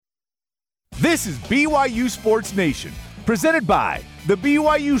This is BYU Sports Nation, presented by The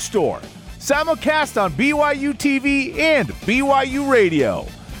BYU Store. Simulcast on BYU TV and BYU Radio.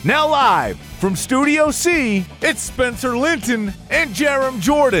 Now live from Studio C, it's Spencer Linton and Jarom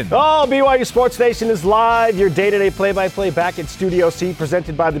Jordan. Oh, BYU Sports Nation is live. Your day-to-day play-by-play back at Studio C,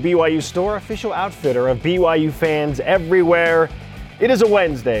 presented by the BYU Store, official outfitter of BYU fans everywhere. It is a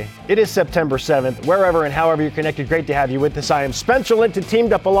Wednesday. It is September 7th. Wherever and however you're connected, great to have you with us. I am Spencer Linton,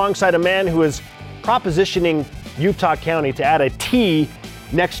 teamed up alongside a man who is propositioning Utah County to add a T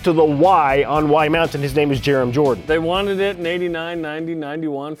next to the Y on Y Mountain. His name is Jarom Jordan. They wanted it in 89, 90,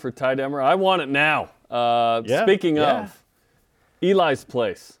 91 for Ty Detmer. I want it now. Speaking of, Eli's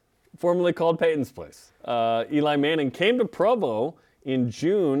place, formerly called Peyton's place. Eli Manning came to Provo in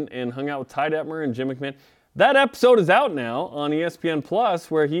June and hung out with Ty Detmer and Jim McMahon. That episode is out now on ESPN Plus,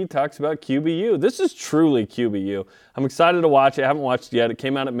 where he talks about QBU. This is truly QBU. I'm excited to watch it. I haven't watched it yet. It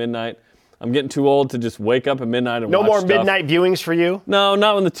came out at midnight. I'm getting too old to just wake up at midnight and watch stuff. No more stuff. Midnight viewings for you? No,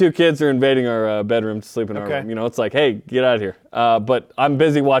 not when the two kids are invading our bedroom to sleep in our room. You know, it's like, hey, get out of here. But I'm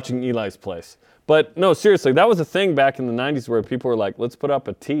busy watching Eli's place. But no, seriously, that was a thing back in the 90s where people were like, let's put up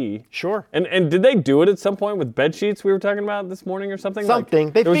a T. Sure. And did they do it at some point with bed sheets we were talking about this morning or something?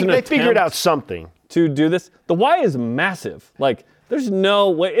 Something. Like, they figured out something. To do this. The Y is massive. Like, there's no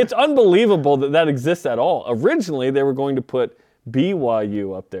way. It's unbelievable that exists at all. Originally, they were going to put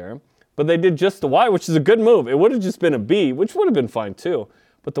BYU up there, but they did just the Y, which is a good move. It would have just been a B, which would have been fine too.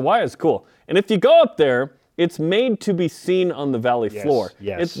 But the Y is cool. And if you go up there, it's made to be seen on the valley floor.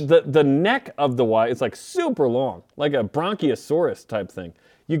 Yes. It's the neck of the Y is like super long, like a Bronchiosaurus type thing.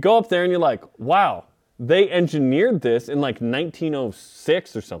 You go up there and you're like, wow, they engineered this in like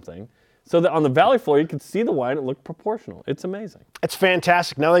 1906 or something. So that on the valley floor, you could see the Y and it looked proportional. It's amazing. It's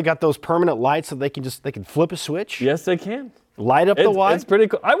fantastic. Now they got those permanent lights so they can flip a switch. Yes, they can. Light up the Y. It's pretty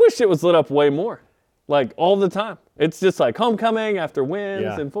cool. I wish it was lit up way more, like all the time. It's just like homecoming after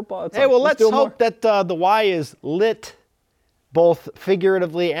wins in football. It's let's hope that the Y is lit both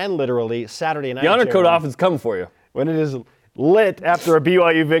figuratively and literally Saturday night. The honor code office is coming for you. When it is lit after a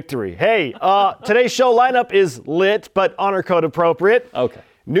BYU victory. Hey, today's show lineup is lit, but honor code appropriate. Okay.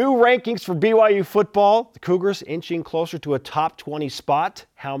 New rankings for BYU football. The Cougars inching closer to a top 20 spot.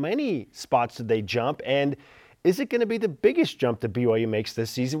 How many spots did they jump? And is it going to be the biggest jump that BYU makes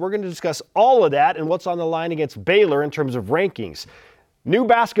this season? We're going to discuss all of that and what's on the line against Baylor in terms of rankings. New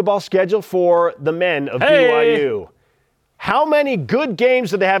basketball schedule for the men of BYU. How many good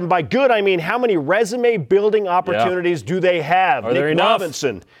games do they have? And by good, I mean how many resume-building opportunities do they have? Are there Nick enough?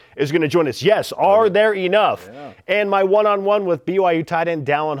 Robinson is going to join us. Yes, are there enough? Yeah. And my one-on-one with BYU tight end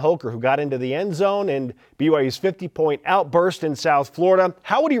Dallin Holker, who got into the end zone, and BYU's 50-point outburst in South Florida.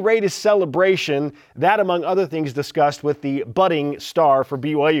 How would he rate his celebration? That, among other things, discussed with the budding star for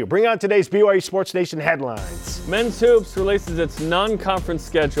BYU. Bring on today's BYU Sports Nation headlines. Men's Hoops releases its non-conference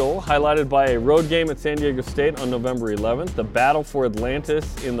schedule, highlighted by a road game at San Diego State on November 11th, the battle for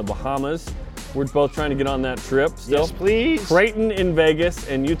Atlantis in the Bahamas. We're both trying to get on that trip still. Yes, please. Creighton in Vegas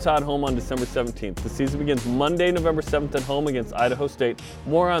and Utah at home on December 17th. The season begins Monday, November 7th at home against Idaho State.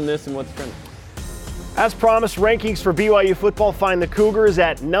 More on this and what's trending. As promised, rankings for BYU football find the Cougars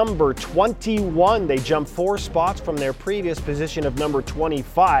at number 21. They jump 4 spots from their previous position of number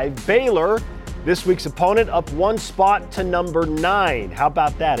 25. Baylor, this week's opponent, up 1 spot to number 9. How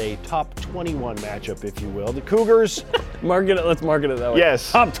about that? A top 21 matchup, if you will. The Cougars. Let's market it that way.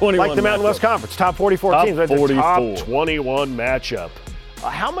 Yes. Top 21 like the Mountain West Conference. Top 44 top teams. Right? 44. Top 21 matchup.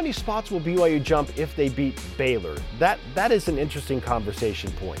 How many spots will BYU jump if they beat Baylor? That is an interesting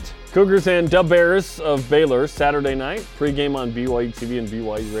conversation point. Cougars and Dub Bears of Baylor Saturday night. Pregame on BYU TV and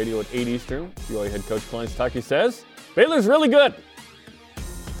BYU Radio at 8 Eastern. BYU head coach Kalani Sitake says, Baylor's really good.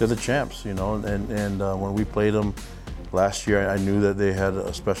 They're the champs, you know, and when we played them last year, I knew that they had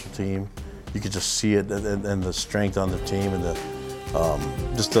a special team. You could just see it and the strength on their team and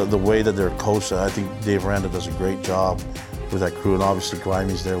just the way that they're coached. I think Dave Aranda does a great job with that crew, and obviously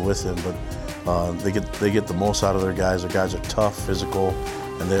Grimey's there with him. But they get the most out of their guys. Their guys are tough, physical,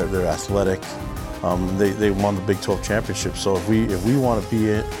 and they're athletic. They won the Big 12 championship. So if we want to be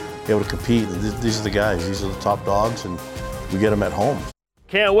able to compete, these are the guys. These are the top dogs, and we get them at home.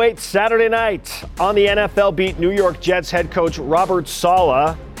 Can't wait. Saturday night on the NFL beat, New York Jets head coach Robert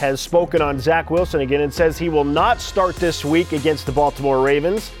Saleh has spoken on Zach Wilson again and says he will not start this week against the Baltimore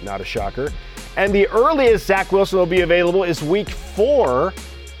Ravens. Not a shocker. And the earliest Zach Wilson will be available is week 4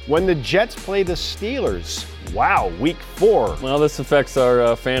 when the Jets play the Steelers. Wow, week 4. Well, this affects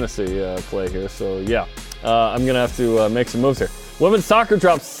our fantasy play here, so yeah. I'm going to have to make some moves here. Women's soccer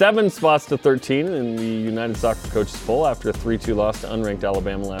dropped 7 spots to 13 in the United Soccer Coaches Poll after a 3-2 loss to unranked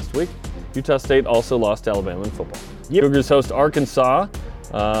Alabama last week. Utah State also lost to Alabama in football. Yep. Cougars host Arkansas,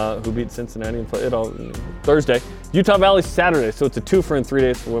 who beat Cincinnati in Thursday. Utah Valley Saturday, so it's a 2 for in 3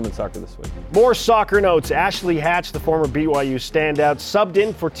 days for women's soccer this week. More soccer notes. Ashley Hatch, the former BYU standout, subbed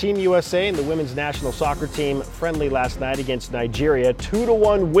in for Team USA and the women's national soccer team friendly last night against Nigeria.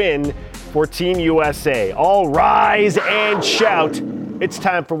 2-1 win for Team USA. All rise and shout. It's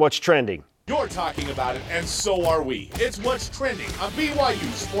time for What's Trending. You're talking about it, and so are we. It's What's Trending on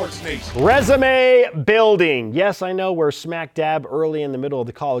BYU Sports Nation. Resume building. Yes, I know we're smack dab early in the middle of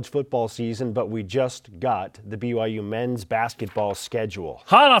the college football season, but we just got the BYU men's basketball schedule.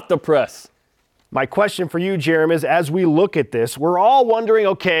 Hot off the press. My question for you, Jeremy, is as we look at this, we're all wondering,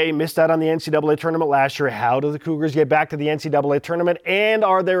 okay, missed out on the NCAA tournament last year. How do the Cougars get back to the NCAA tournament? And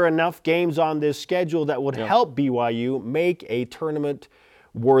are there enough games on this schedule that would help BYU make a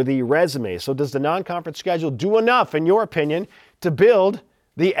tournament-worthy resume? So does the non-conference schedule do enough, in your opinion, to build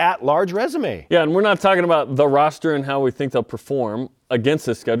the at-large resume? Yeah, and we're not talking about the roster and how we think they'll perform against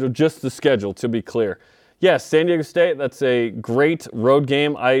this schedule, just the schedule, to be clear. Yes, San Diego State, that's a great road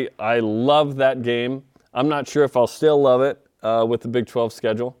game. I love that game. I'm not sure if I'll still love it with the Big 12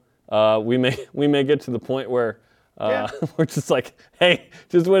 schedule. We may get to the point where we're just like, hey,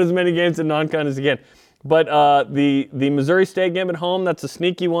 just win as many games in non-con as you can. But the Missouri State game at home, that's a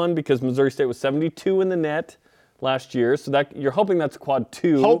sneaky one because Missouri State was 72 in the net last year. So that you're hoping that's quad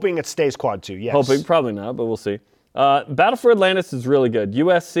 2. Hoping it stays quad 2, yes. Hoping, probably not, but we'll see. Battle for Atlantis is really good.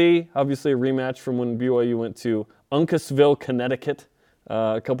 USC, obviously a rematch from when BYU went to Uncasville, Connecticut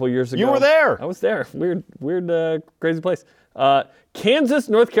a couple of years ago. You were there. I was there. Weird, crazy place. Kansas,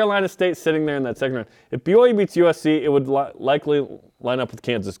 North Carolina State sitting there in that second round. If BYU beats USC, it would likely line up with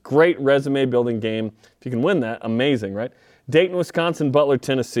Kansas. Great resume building game. If you can win that, amazing, right? Dayton, Wisconsin, Butler,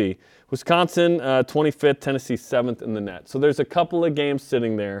 Tennessee. Wisconsin, 25th, Tennessee, 7th in the net. So there's a couple of games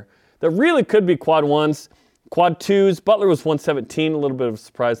sitting there that really could be quad 1s. Quad 2s, Butler was 117, a little bit of a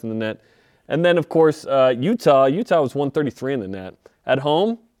surprise in the net. And then, of course, Utah was 133 in the net. At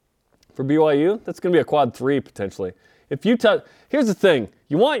home, for BYU, that's going to be a quad 3 potentially. If Utah, here's the thing,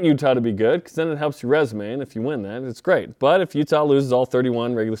 you want Utah to be good because then it helps your resume, and if you win that, it's great. But if Utah loses all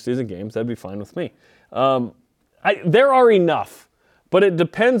 31 regular season games, that'd be fine with me. There are enough, but it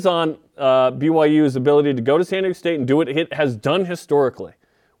depends on BYU's ability to go to San Diego State and do what it has done historically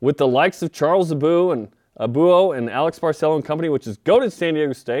with the likes of Charles Abuo and Alex Barcelo and company, which is go to San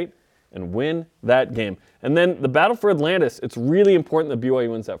Diego State and win that game. And then the battle for Atlantis, it's really important that BYU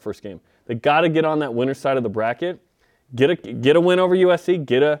wins that first game. They got to get on that winner side of the bracket, get a win over USC,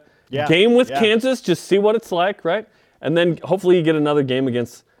 get a game with Kansas, just see what it's like, right? And then hopefully you get another game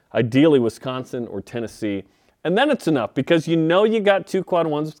against, ideally, Wisconsin or Tennessee. And then it's enough because you know you got 2 quad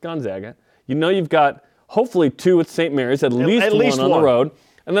 1s with Gonzaga. You know you've got hopefully 2 with St. Mary's, at least one on the road.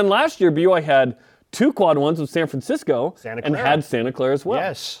 And then last year BYU had 2 quad 1s with San Francisco and had Santa Clara as well.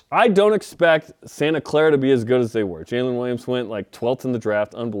 Yes. I don't expect Santa Clara to be as good as they were. Jalen Williams went like 12th in the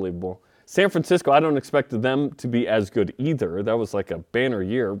draft. Unbelievable. San Francisco, I don't expect them to be as good either. That was like a banner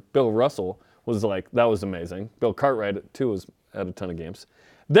year. Bill Russell was like, that was amazing. Bill Cartwright, too, was at a ton of games.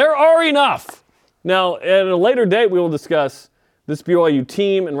 There are enough. Now, at a later date, we will discuss this BYU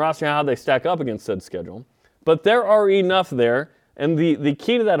team and roster, how they stack up against said schedule. But there are enough there. And the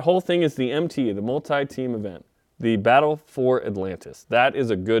key to that whole thing is the MTE, the multi-team event, the Battle for Atlantis. That is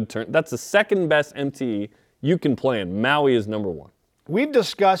a good turn. That's the second best MTE you can play in. Maui is number 1. We've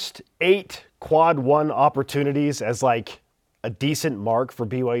discussed 8 quad 1 opportunities as like a decent mark for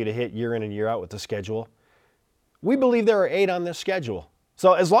BYU to hit year in and year out with the schedule. We believe there are 8 on this schedule.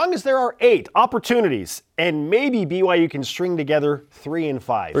 So as long as there are 8 opportunities and maybe BYU can string together 3 and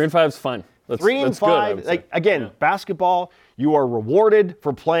 5. 3 and 5 is fine. 3 and 5, good, again, basketball, you are rewarded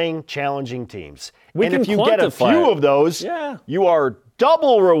for playing challenging teams. And if you get a few of those, you are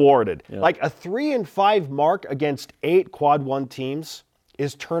double rewarded. Yeah. Like a 3 and 5 mark against 8 quad 1 teams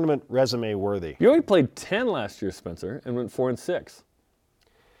is tournament resume worthy. You only played 10 last year, Spencer, and went 4 and 6.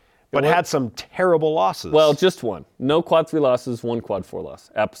 But had some terrible losses. Well, just one. No quad 3 losses, 1 quad 4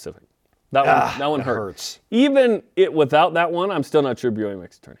 loss at Pacific. That one hurts. Even without that one, I'm still not sure BYU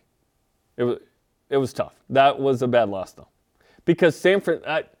makes a tourney. It was tough. That was a bad loss, though. Because San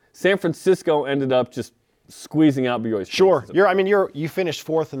Francisco ended up just squeezing out BYU's. Sure. You finished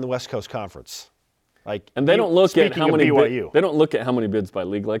 4th in the West Coast Conference. And they don't look at how many they don't look at how many bids by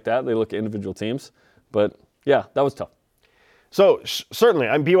league like that. They look at individual teams. But yeah, that was tough. So certainly,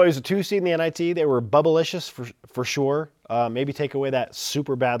 BYU's a 2 seed in the NIT. They were bubblicious for sure. Maybe take away that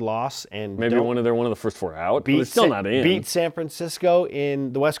super bad loss and maybe one of the first 4 out. But they're still not in. Beat San Francisco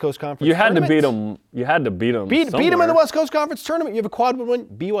in the West Coast Conference. You had tournament. to beat them. You had to beat them. Beat them in the West Coast Conference tournament. You have a quad win.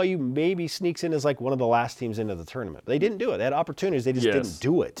 BYU maybe sneaks in as like one of the last teams into the tournament. They didn't do it. They had opportunities. They just didn't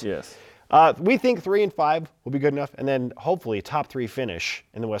do it. Yes. We think 3 and 5 will be good enough, and then hopefully top 3 finish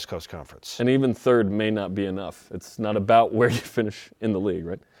in the West Coast Conference. And even third may not be enough. It's not about where you finish in the league,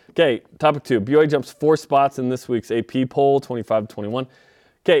 right? Okay, topic 2. BYU jumps 4 spots in this week's AP poll, 25-21.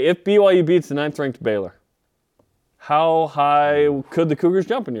 Okay, if BYU beats the 9th-ranked Baylor, how high could the Cougars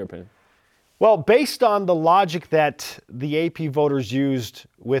jump in your opinion? Well, based on the logic that the AP voters used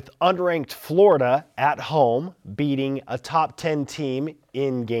with unranked Florida at home beating a top 10 team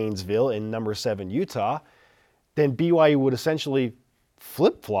in Gainesville in number 7 Utah, then BYU would essentially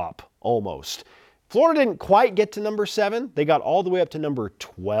flip-flop almost. Florida didn't quite get to number 7. They got all the way up to number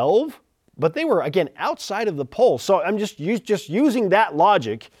 12, but they were, again, outside of the poll. So I'm just using that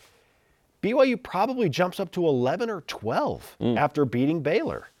logic. BYU probably jumps up to 11 or 12 after beating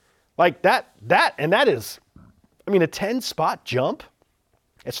Baylor. Like that is, a 10-spot jump.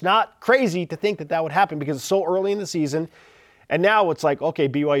 It's not crazy to think that would happen because it's so early in the season. And now it's like, okay,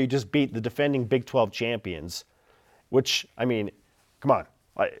 BYU just beat the defending Big 12 champions, which, come on.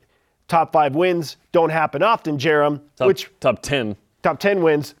 Top 5 wins don't happen often, Jerem. Top 10. Top 10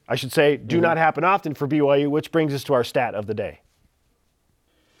 wins, I should say, do not happen often for BYU, which brings us to our stat of the day.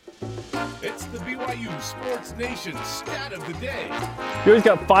 It's the BYU Sports Nation stat of the day. BYU's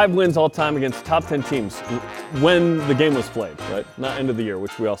got 5 wins all time against top 10 teams when the game was played, right? Not end of the year,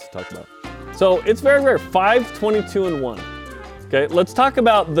 which we also talked about. So it's very rare. 5, 22, and 1. Okay, let's talk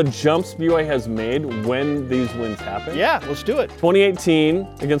about the jumps BYU has made when these wins happen. Yeah, let's do it. 2018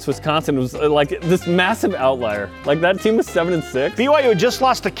 against Wisconsin was like this massive outlier. Like that team was 7-6. BYU had just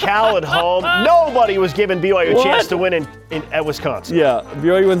lost to Cal at home. Nobody was giving BYU a chance to win at Wisconsin. Yeah,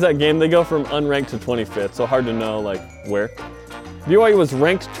 BYU wins that game. They go from unranked to 25th, so hard to know like where. BYU was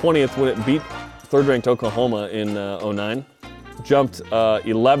ranked 20th when it beat third-ranked Oklahoma in 09. Jumped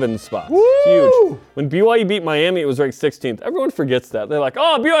 11 spots. Woo! Huge. When BYU beat Miami, it was ranked 16th. Everyone forgets that. They're like,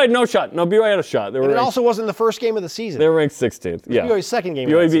 oh, BYU had no shot. No, BYU had a shot. And it also wasn't the first game of the season. They were ranked 16th. Yeah. BYU's second game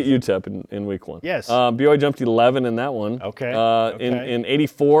BYU of the beat season. UTEP in week 1. Yes. BYU jumped 11 in that one. Okay. In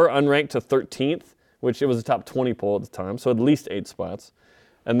 84, unranked to 13th, which it was a top 20 poll at the time, so at least 8 spots.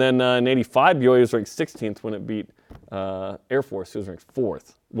 And then in 85, BYU was ranked 16th when it beat Air Force, who was ranked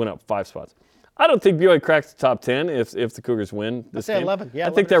 4th, went up 5 spots. I don't think BYU cracks the top 10 if the Cougars win this game. 11. Yeah,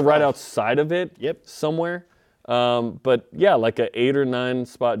 I think they're right outside of it somewhere. But yeah, like an 8 or 9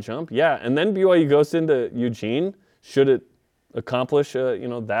 spot jump. Yeah, and then BYU goes into Eugene. Should it accomplish a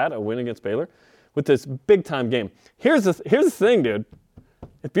win against Baylor with this big time game? Here's the thing, dude.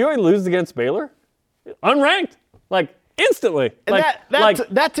 If BYU loses against Baylor, unranked, like instantly. And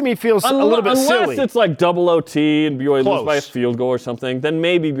that to me feels a little bit silly. Unless it's like double OT and BYU loses by a field goal or something, then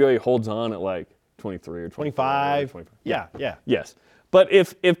maybe BYU holds on at like 23 or 25. Yeah. Yes. But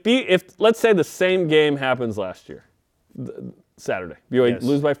if let's say the same game happens last year, Saturday, BYU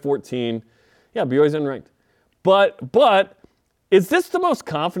lose by 14, yeah, BYU's unranked. But is this the most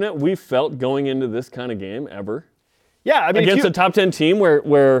confident we've felt going into this kind of game ever? Yeah, against a top 10 team where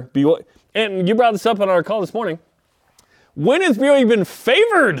BYU, and you brought this up on our call this morning. When has BYU been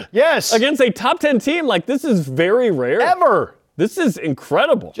favored? Yes. Against a top 10 team? Like, this is very rare. Ever. This is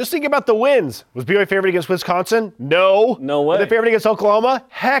incredible. Just think about the wins. Was BYU favored against Wisconsin? No. No way. Were they favored against Oklahoma?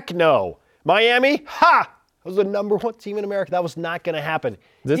 Heck no. Miami? Ha! That was the number 1 team in America. That was not going to happen.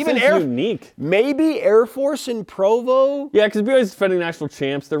 This is unique. Maybe Air Force and Provo? Yeah, because BYU's defending national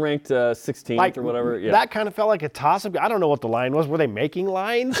champs. They're ranked 16th or whatever. Yeah. That kind of felt like a toss-up. I don't know what the line was. Were they making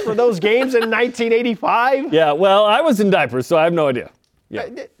lines for those games in 1985? Yeah, well, I was in diapers, so I have no idea. Yeah.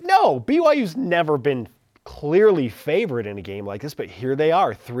 No, BYU's never been clearly favored in a game like this, but here they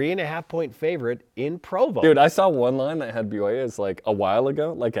are, 3.5-point favorite in Provo. Dude, I saw one line that had BYU as like a while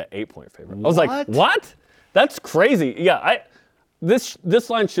ago, like an 8-point favorite. I was like, what? That's crazy. Yeah, this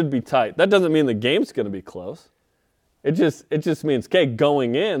line should be tight. That doesn't mean the game's going to be close. It just means, okay,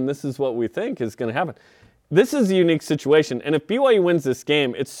 going in, this is what we think is going to happen. This is a unique situation, and if BYU wins this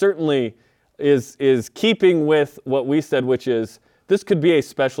game, it certainly is keeping with what we said, which is this could be a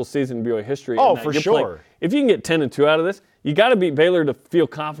special season in BYU history. Oh, for sure. If you can get 10-2 out of this, you got to beat Baylor to feel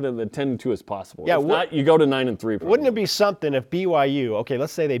confident that 10-2 is possible. Yeah, if not, you go to 9-3. Probably. Wouldn't it be something if BYU, okay,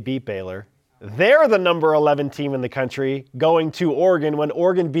 let's say they beat Baylor, they're the number 11 team in the country going to Oregon when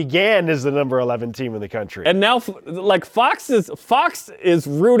Oregon began as the number 11 team in the country. And now, like Fox is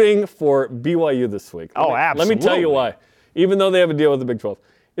rooting for BYU this week. Absolutely. Let me tell you why. even though they have a deal with the Big 12,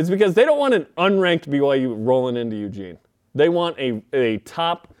 is because they don't want an unranked BYU rolling into Eugene. They want a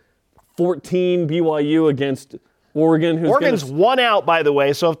top 14 BYU against Oregon. Oregon's one out, by the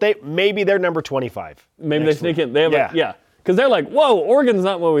way, so if maybe they're number 25. Maybe they sneak in. They have because they're like, whoa, Oregon's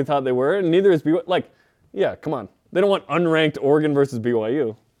not what we thought they were, and neither is BYU. Like, yeah, come on. They don't want unranked Oregon versus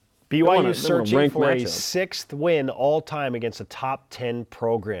BYU. BYU searching for a 6th win all-time against a top 10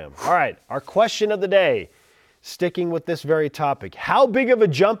 program. All right, our question of the day, sticking with this very topic. How big of a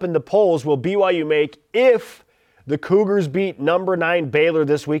jump in the polls will BYU make if the Cougars beat number 9 Baylor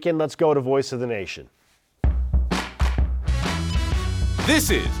this weekend? Let's go to Voice of the Nation. This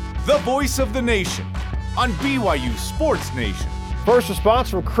is the Voice of the Nation on BYU Sports Nation. First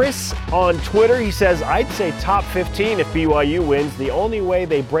response from Chris on Twitter. He says, I'd say top 15 if BYU wins. The only way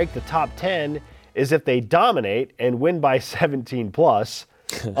they break the top 10 is if they dominate and win by 17 plus.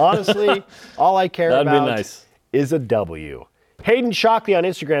 Honestly, all I care about is a W. Hayden Shockley on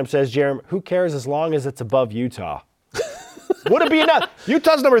Instagram says, Jerem, who cares as long as it's above Utah? Would it be enough?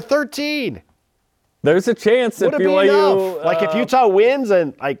 Utah's number 13. There's a chance that BYU... Like if Utah wins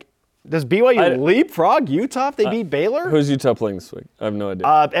and does BYU leapfrog Utah if they beat Baylor? Who's Utah playing this week? I have no idea.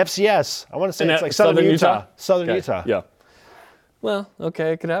 FCS. I want to say it's like Southern Utah. Southern Utah. Yeah. Well,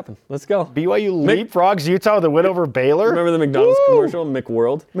 okay, it could happen. Let's go. BYU leapfrogs Utah with a win over Baylor? Remember the McDonald's commercial?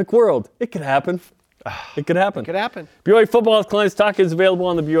 McWorld? McWorld. It could happen. It could happen. It could happen. BYU Football with Kalani Sitake is available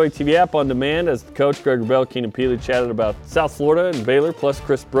on the BYU TV app on demand as the coach, Greg Wrubell, Keenan Peely chatted about South Florida and Baylor, plus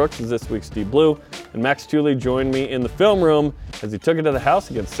Chris Brooks is this week's Deep Blue. And Max Tooley joined me in the film room as he took it to the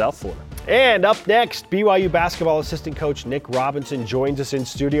house against South Florida. And up next, BYU basketball assistant coach Nick Robinson joins us in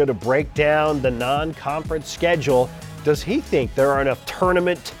studio to break down the non-conference schedule. Does he think there are enough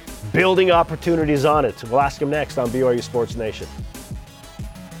tournament building opportunities on it? We'll ask him next on BYU Sports Nation.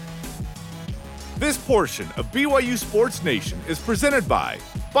 This portion of BYU Sports Nation is presented by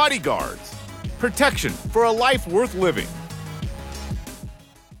Bodyguards, protection for a life worth living.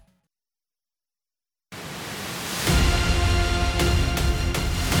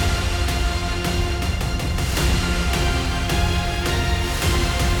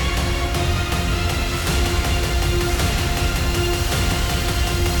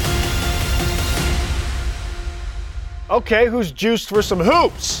 Okay, who's juiced for some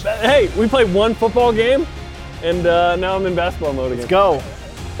hoops? Hey, we played one football game, and now I'm in basketball mode again. Let's go.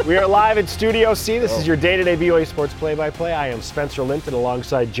 We are live at Studio C. This is your day-to-day BYU Sports play-by-play. I am Spencer Linton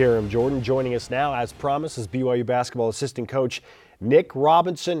alongside Jerem Jordan. Joining us now, as promised, is BYU basketball assistant coach Nick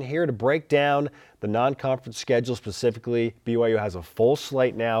Robinson, here to break down the non-conference schedule specifically. BYU has a full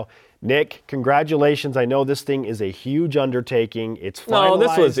slate now. Nick, congratulations. I know this thing is a huge undertaking. It's finalized. No,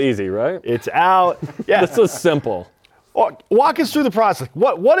 this was easy, right? It's out. Yeah. This was simple. Walk us through the process.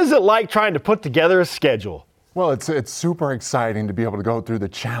 What is it like trying to put together a schedule? Well, it's super exciting to be able to go through the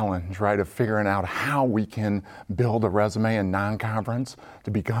challenge, right, of figuring out how we can build a resume in non-conference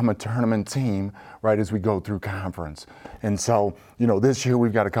to become a tournament team, right, as we go through conference. And so, this year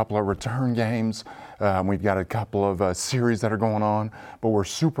we've got a couple of return games. We've got a couple of series that are going on, but we're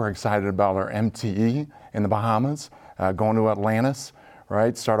super excited about our MTE in the Bahamas, going to Atlantis,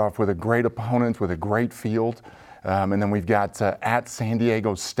 right, start off with a great opponent with a great field. And then we've got at San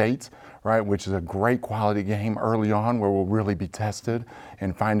Diego State, right, which is a great quality game early on where we'll really be tested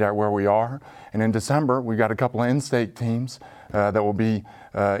and find out where we are. And in December, we've got a couple of in-state teams that will be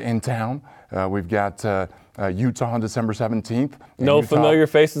in town. We've got Utah on December 17th. No familiar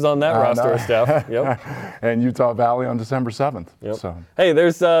faces on that roster of staff. Yep. And Utah Valley on December 7th. Yep. So. Hey,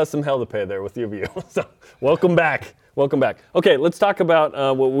 there's some hell to pay there with UVU. So welcome back. Welcome back. Okay, let's talk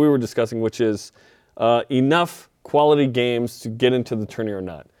about what we were discussing, which is enough quality games to get into the tourney or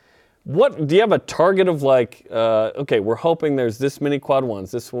not. What do you have a target of okay, we're hoping there's this many quad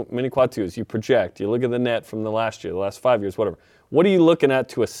ones, this many quad twos. You project, you look at the net from the last year, the last 5 years, whatever. What are you looking at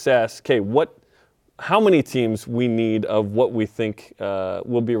to assess, okay, how many teams we need of what we think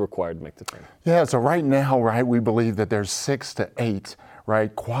will be required to make the tournament? Yeah, so right now, right, we believe that there's 6 to 8,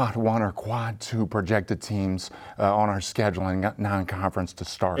 right, quad 1 or quad 2 projected teams on our schedule in non-conference to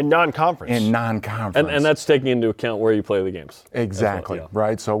start. In non-conference? In non-conference. And that's taking into account where you play the games. Exactly, well, yeah.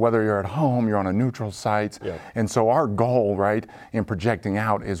 Right? So whether you're at home, you're on a neutral site. Yeah. And so our goal, right, in projecting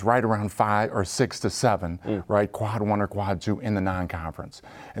out is right around 5 or 6 to 7, right, quad 1 or quad 2 in the non-conference.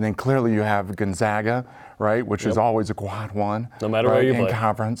 And then clearly you have Gonzaga, right, which is always a quad 1. No matter right, where you in play.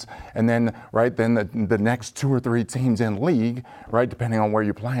 Conference. And then, right, then the next 2 or 3 teams in league, right, depending on where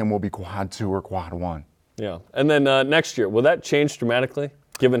you play them, will be quad 2 or quad 1. Yeah. And then next year, will that change dramatically?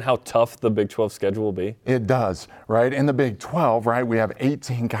 given how tough the Big 12 schedule will be? It does, right? In the Big 12, right, we have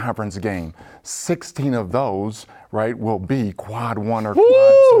 18 conference games. 16 of those, right, will be quad 1 or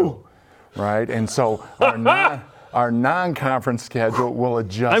quad 2, right? And so our non-conference schedule will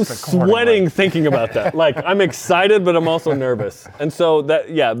adjust I'm accordingly. sweating thinking about that. Like, I'm excited, but I'm also nervous. And so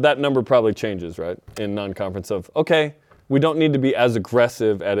that number probably changes, right, in non-conference of, okay, we don't need to be as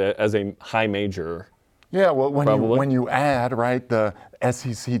aggressive as a high major. Yeah, well, when you add, right, the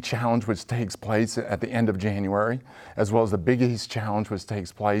SEC Challenge, which takes place at the end of January, as well as the Big East Challenge, which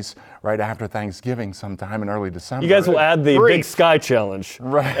takes place right after Thanksgiving sometime in early December. You guys will add the Big Sky Challenge,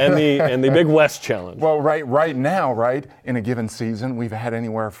 right, and the Big West Challenge. Well, right now, right, in a given season, we've had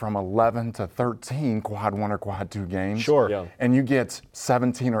anywhere from 11 to 13 quad 1 or quad 2 games. Sure. Yeah. And you get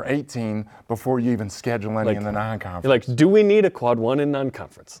 17 or 18 before you even schedule any in the non-conference. You're like, do we need a quad 1 in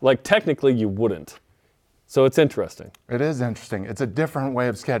non-conference? Like, technically, you wouldn't. So it's interesting. It is interesting. It's a different way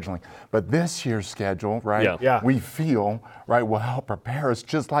of scheduling. But this year's schedule, right, Yeah. we feel, right, will help prepare us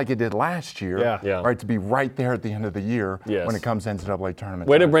just like it did last year, Yeah. right, to be right there at the end of the year Yes. when it comes to NCAA tournament.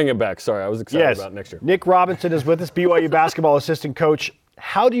 Way to time. bring it back. Sorry, I was excited about next year. Nick Robinson is with us, BYU basketball assistant coach.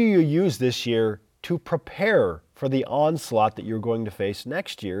 How do you use this year to prepare for the onslaught that you're going to face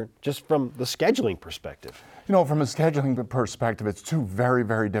next year, just from the scheduling perspective? You know, from a scheduling perspective, it's two very,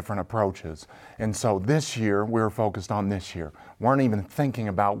 very different approaches. And so this year, we're focused on this year. We weren't even thinking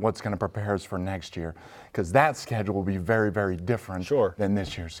about what's going to prepare us for next year, because that schedule will be very, very different than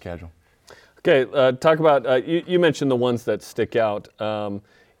this year's schedule. Okay, talk about, you mentioned the ones that stick out.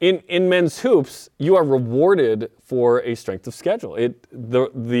 In men's hoops, you are rewarded for a strength of schedule.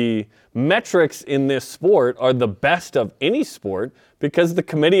 The metrics in this sport are the best of any sport because the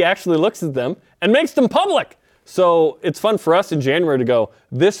committee actually looks at them and makes them public. So it's fun for us in January to go,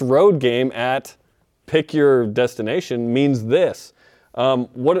 this road game at pick your destination means this.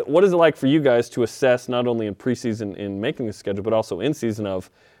 What is it like for you guys to assess not only in preseason in making the schedule, but also in season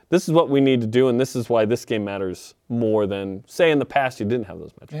of this is what we need to do, and this is why this game matters more than, say, in the past you didn't have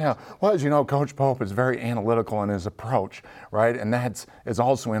those metrics? Yeah, well, as you know, Coach Pope is very analytical in his approach, right? And that is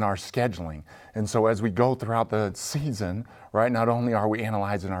also in our scheduling. And so as we go throughout the season, right, not only are we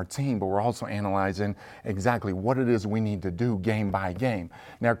analyzing our team, but we're also analyzing exactly what it is we need to do game by game.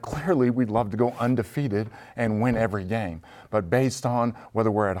 Now, clearly, we'd love to go undefeated and win every game. But based on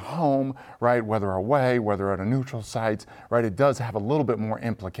whether we're at home, right, whether away, whether at a neutral site, right, it does have a little bit more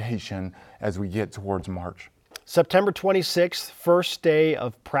implication as we get towards March. September 26th, first day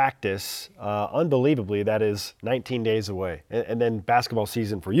of practice. Unbelievably, that is 19 days away. And then basketball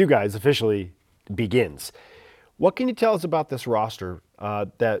season for you guys officially begins. What can you tell us about this roster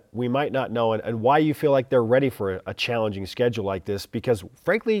that we might not know and why you feel like they're ready for a challenging schedule like this? Because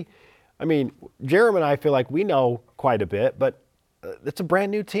frankly, I mean, Jeremy and I feel like we know quite a bit, but it's a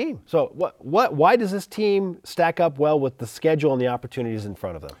brand new team. So why does this team stack up well with the schedule and the opportunities in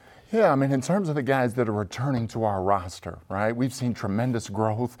front of them? Yeah, I mean, in terms of the guys that are returning to our roster, right, we've seen tremendous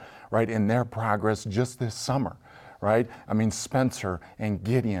growth, right, in their progress just this summer, right? I mean, Spencer and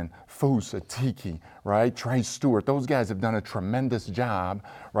Gideon, Foose, Atiki, right, Trey Stewart, those guys have done a tremendous job,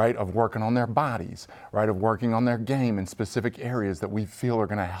 right, of working on their bodies, right, of working on their game in specific areas that we feel are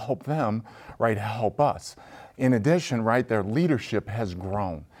going to help them, right, help us. In addition, right, their leadership has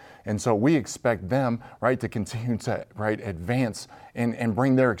grown. And so we expect them, right, to continue to, right, advance and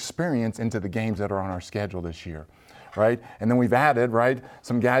bring their experience into the games that are on our schedule this year, right? And then we've added, right,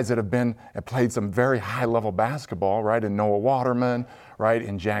 some guys that have played some very high-level basketball, right, in Noah Waterman, right,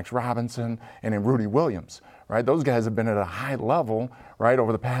 in Jax Robinson, and in Rudy Williams, right? Those guys have been at a high level, right,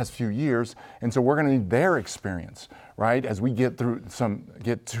 over the past few years, and so we're going to need their experience, right, as we get through some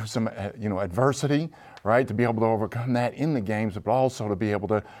adversity, right, to be able to overcome that in the games, but also to be able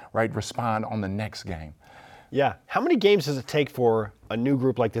to, right, respond on the next game. Yeah. How many games does it take for a new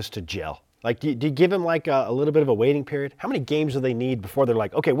group like this to gel? Like, do you give them like a little bit of a waiting period? How many games do they need before they're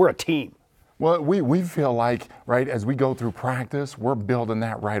like, okay, we're a team? Well, we feel like, right, as we go through practice, we're building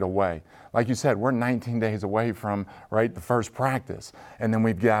that right away. Like you said, we're 19 days away from, right, the first practice. And then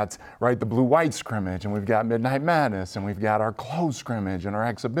we've got, right, the blue-white scrimmage, and we've got Midnight Madness, and we've got our closed scrimmage and our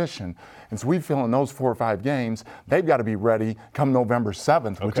exhibition. And so we feel in those 4 or 5 games, they've got to be ready come November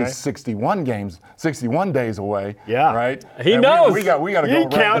 7th, which is 61 days away. Yeah. Right? He and knows. We got to go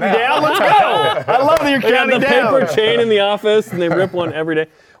right counting now. down. Let's go. I love that you're They got counting the down. paper chain in the office, and they rip one every day.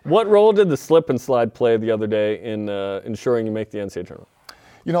 What role did the slip and slide play the other day in ensuring you make the NCAA tournament?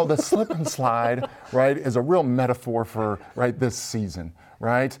 You know, the slip and slide, right, is a real metaphor for, right, this season,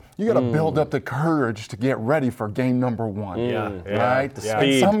 right? You got to build up the courage to get ready for game number 1. Right? The And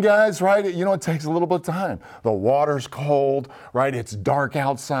speed. some guys, right, it takes a little bit of time. The water's cold, right? It's dark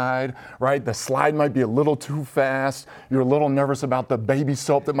outside, right? The slide might be a little too fast. You're a little nervous about the baby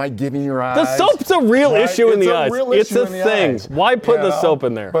soap that might get in your eyes. The soap's a real right? issue in It's the a eyes. real It's issue a in the thing. eyes. Why put the soap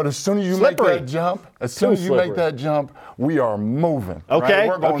in there? But as soon as you Slippery. make that jump, we are moving. Okay, Right?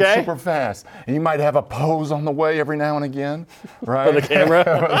 We're going okay. super fast. And you might have a pose on the way every now and again, right? For the camera.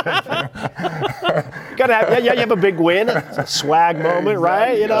 You gotta have, you have a big win, a swag moment,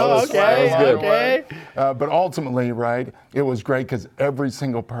 right? Exactly. That was Okay, good. okay. But ultimately, right, it was great because every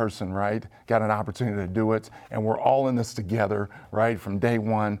single person, right, got an opportunity to do it, and we're all in this together, right, from day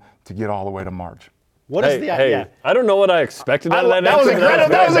one to get all the way to March. What is the idea? I don't know what I expected out of that. That was answer.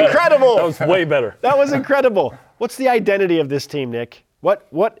 incredible. That was way better. incredible. That was way better. That was incredible. What's the identity of this team, Nick?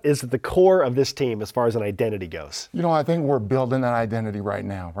 What is the core of this team as far as an identity goes? I think we're building that identity right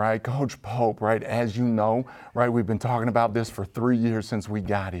now, right? Coach Pope, right, as you know, right, we've been talking about this for 3 years since we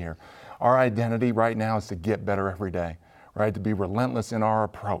got here. Our identity right now is to get better every day, right, to be relentless in our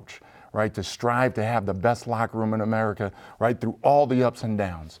approach, right, to strive to have the best locker room in America, right, through all the ups and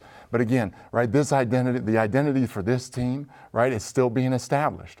downs. But again, right, this identity, the identity for this team, right, is still being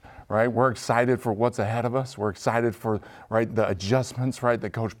established. Right, we're excited for what's ahead of us. We're excited for, right, the adjustments, right, that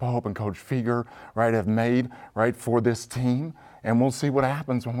Coach Pope and Coach Fieger, right, have made, right, for this team, and we'll see what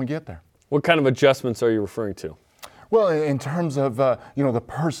happens when we get there. What kind of adjustments are you referring to? Well, in terms of, the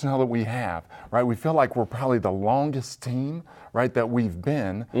personnel that we have, right, we feel like we're probably the longest team, right, that we've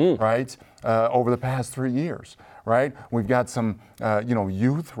been, right, over the past 3 years. Right, we've got some,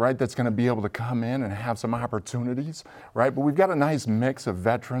 youth, right, that's going to be able to come in and have some opportunities, right. But we've got a nice mix of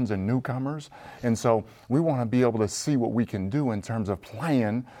veterans and newcomers, and so we want to be able to see what we can do in terms of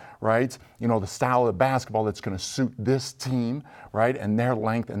playing, right. The style of basketball that's going to suit this team, right, and their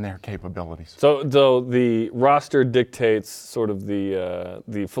length and their capabilities. So the roster dictates sort of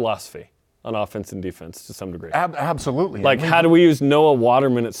the philosophy on offense and defense to some degree. Absolutely. Like, how do we use Noah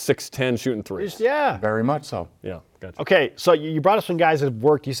Waterman at 6'10" shooting threes? Yeah. Very much so. Yeah, gotcha. Okay, so you brought up some guys that have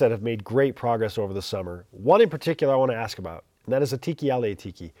worked, you said, have made great progress over the summer. One in particular I want to ask about, and that is Atiki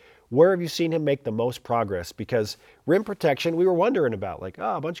Aleatiki. Where have you seen him make the most progress? Because rim protection, we were wondering about, like,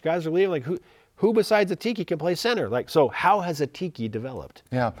 a bunch of guys are leaving, like, who besides Atiki can play center? Like, so how has Atiki developed?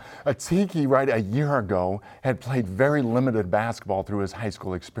 Yeah, Atiki, right, a year ago had played very limited basketball through his high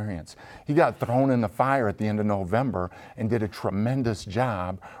school experience. He got thrown in the fire at the end of November and did a tremendous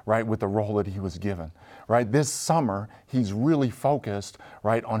job, right, with the role that he was given. Right, this summer, he's really focused,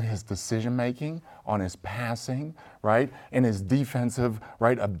 right, on his decision making, on his passing, right, and his defensive,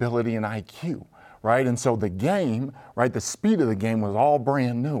 right, ability and IQ. Right, and so the game, right, the speed of the game was all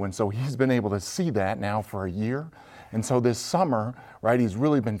brand new, and so he's been able to see that now for a year. And so this summer, right, he's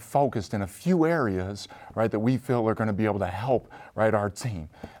really been focused in a few areas, right, that we feel are going to be able to help, right, our team.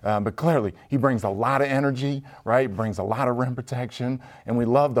 But clearly, he brings a lot of energy, right, brings a lot of rim protection, and we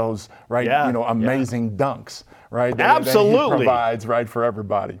love those, right, amazing dunks, right, that he provides, right, for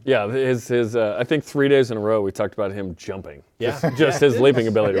everybody. Yeah, his I think 3 days in a row we talked about him jumping. Yeah. Just his leaping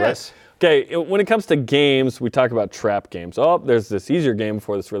ability, Yes. right? Okay, when it comes to games, we talk about trap games. Oh, there's this easier game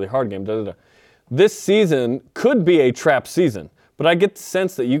before this really hard game. This season could be a trap season, but I get the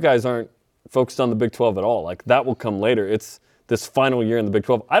sense that you guys aren't focused on the Big 12 at all. Like, that will come later. It's this final year in the Big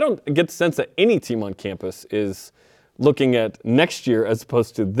 12. I don't get the sense that any team on campus is looking at next year as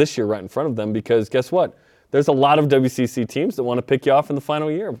opposed to this year right in front of them, because guess what? There's a lot of WCC teams that want to pick you off in the final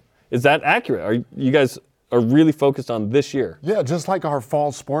year. Is that accurate? Are you guys are really focused on this year? Yeah, just like our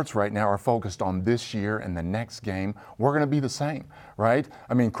fall sports right now are focused on this year and the next game, we're going to be the same, right?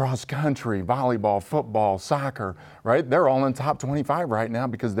 I mean, cross country, volleyball, football, soccer, right? They're all in top 25 right now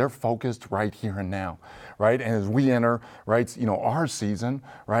because they're focused right here and now, right? And as we enter, right, our season,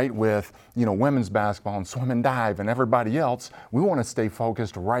 right, with, women's basketball and swim and dive and everybody else, we want to stay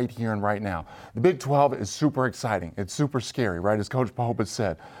focused right here and right now. The Big 12 is super exciting. It's super scary, right, as Coach Pope has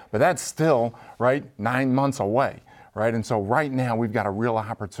said. But that's still, right, 9 months away, right? And so right now we've got a real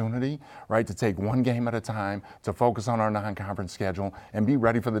opportunity, right, to take one game at a time, to focus on our non-conference schedule and be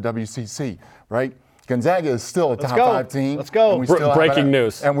ready for the WCC, right? Gonzaga is still a top 5 team. Let's go. And we still Breaking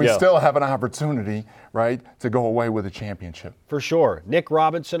news. And we Yeah. still have an opportunity, right, to go away with a championship. For sure. Nick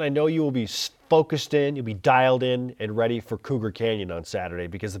Robinson, I know you will be focused in, you'll be dialed in and ready for Cougar Canyon on Saturday,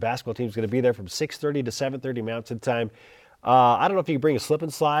 because the basketball team is going to be there from 6:30 to 7:30 Mountain Time. I don't know if you can bring a slip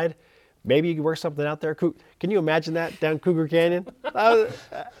and slide. Maybe you can work something out there. Can you imagine that down Cougar Canyon? I'm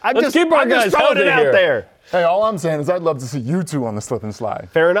Let's keep our guys throwing it healthy out here. there. Hey, all I'm saying is I'd love to see you two on the slip and slide.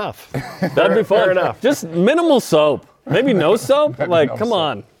 Fair enough. That'd be fun. Fair enough. Just minimal soap. Maybe no soap? Like, no come soap.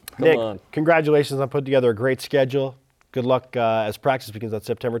 on. Nick, Come on. congratulations on putting together a great schedule. Good luck as practice begins on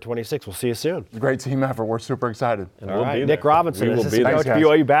September 26th. We'll see you soon. Great team effort. We're super excited. We'll be Nick there. Robinson, We will assistant be coach there. Thanks,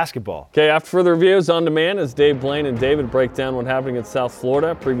 guys. BYU basketball. Okay, after further reviews on demand, as Dave Blaine and David break down what happened against South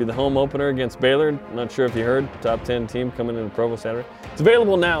Florida, preview the home opener against Baylor. Not sure if you heard, top 10 team coming into Provo Saturday. It's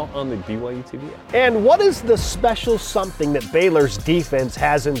available now on the BYU TV app. And what is the special something that Baylor's defense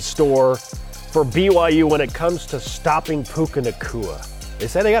has in store for BYU when it comes to stopping Puka Nacua? They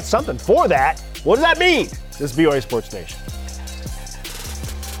say they got something for that. What does that mean? This is BYU Sports Nation.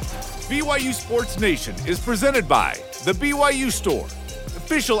 BYU Sports Nation is presented by The BYU Store,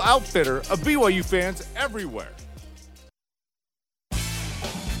 official outfitter of BYU fans everywhere.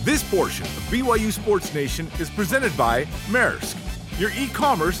 This portion of BYU Sports Nation is presented by Maersk, your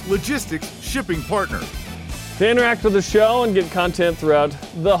e-commerce logistics shipping partner. To interact with the show and get content throughout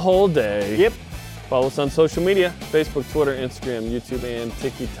the whole day, Yep. follow us on social media, Facebook, Twitter, Instagram, YouTube, and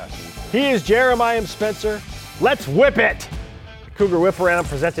TikTok. He is Jeremiah M. Spencer. Let's whip it! Cougar Whip Around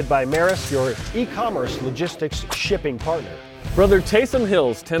presented by Maersk, your e-commerce logistics shipping partner. Brother Taysom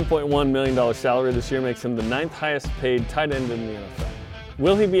Hill's $10.1 million salary this year makes him the 9th highest paid tight end in the NFL.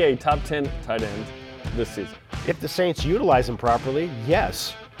 Will he be a top 10 tight end this season? If the Saints utilize him properly,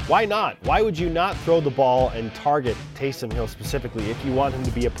 yes. Why not? Why would you not throw the ball and target Taysom Hill specifically if you want him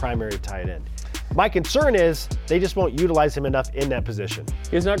to be a primary tight end? My concern is they just won't utilize him enough in that position.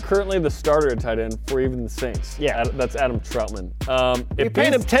 He's not currently the starter at tight end for even the Saints. Yeah. That's Adam Troutman. You're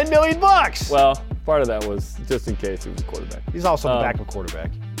paying him $10 million. Well, part of that was just in case he was a quarterback. He's also the backup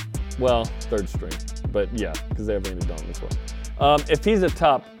quarterback. Well, third string. But yeah, because they have Andy Dalton as well. If he's a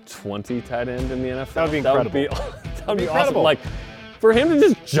top 20 tight end in the NFL, That would be incredible. That would be awesome. incredible. Like, for him to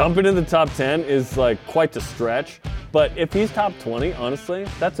just jump into the top 10 is like quite the stretch. But if he's top 20, honestly,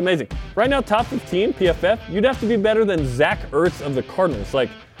 that's amazing. Right now, top 15 PFF, you'd have to be better than Zach Ertz of the Cardinals. Like,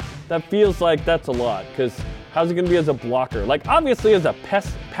 that feels like that's a lot. Because how's he going to be as a blocker? Like, obviously, as a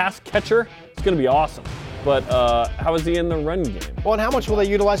pass catcher, it's going to be awesome. But how is he in the run game? Well, and how much will they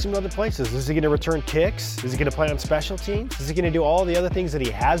utilize him in other places? Is he going to return kicks? Is he going to play on special teams? Is he going to do all the other things that he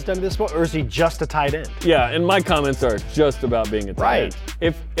has done to this point? Or is he just a tight end? Yeah, and my comments are just about being a tight end.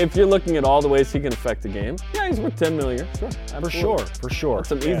 Right. If you're looking at all the ways he can affect the game, yeah, he's worth $10 million. Sure, absolutely. For sure. That's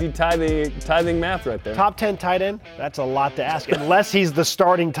some easy tithing math right there. Top 10 tight end, that's a lot to ask, unless he's the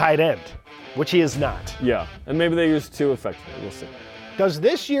starting tight end, which he is not. Yeah, and maybe they use two effectively. We'll see. Does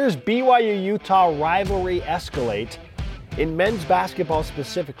this year's BYU-Utah rivalry escalate, in men's basketball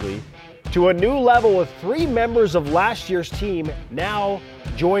specifically, to a new level with 3 members of last year's team now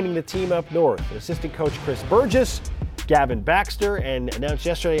joining the team up north? Assistant coach Chris Burgess, Gavin Baxter, and announced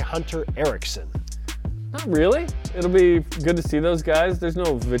yesterday Hunter Erickson. Not really. It'll be good to see those guys. There's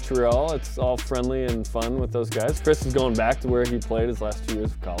no vitriol. It's all friendly and fun with those guys. Chris is going back to where he played his last 2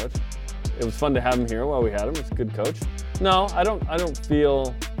 years of college. It was fun to have him here while we had him. He's a good coach. No, I don't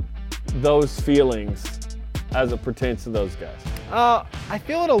feel those feelings as it pertains to those guys. I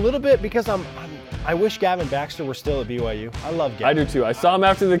feel it a little bit because I wish Gavin Baxter were still at BYU. I love Gavin. I do too. I saw him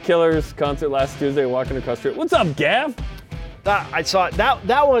after the Killers concert last Tuesday walking across the street. What's up, Gav? I saw it.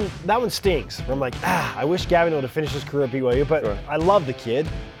 That one stings. I'm like, I wish Gavin would have finished his career at BYU, but Sure. I love the kid.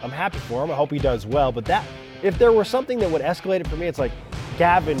 I'm happy for him. I hope he does well. But if there were something that would escalate it for me, it's like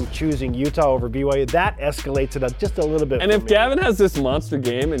Gavin choosing Utah over BYU. That escalates it just a little bit. And for if me. Gavin has this monster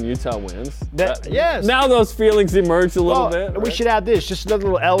game and Utah wins, yes. now those feelings emerge a little bit. We right? should add this, just another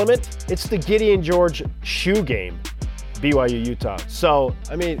little element. It's the Gideon George shoe game, BYU-Utah. So,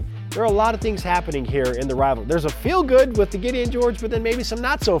 I mean, there are a lot of things happening here in the rivalry. There's a feel-good with the Gideon George, but then maybe some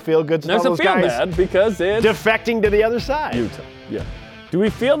not-so-feel-goods. There's a those feel guys bad because it's defecting to the other side. Utah. Yeah. Do we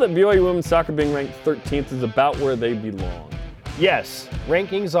feel that BYU women's soccer being ranked 13th is about where they belong? Yes.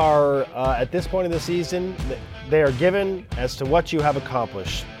 Rankings are, at this point in the season, they are given as to what you have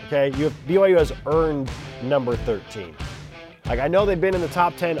accomplished. Okay? BYU has earned number 13. Like, I know they've been in the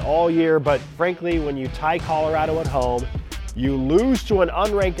top 10 all year, but frankly, when you tie Colorado at home, you lose to an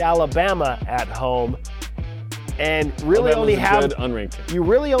unranked Alabama at home, and really only have good unranked team. you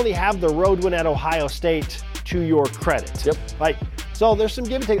really only have the road win at Ohio State to your credit. Yep. So there's some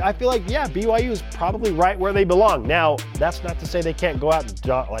give and take. I feel like, yeah, BYU is probably right where they belong. Now, that's not to say they can't go out and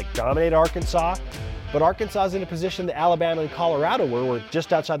dominate Arkansas, but Arkansas is in a position that Alabama and Colorado were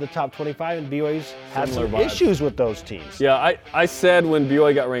just outside the top 25, and BYU's had Similar some vibes. issues with those teams. Yeah, I said when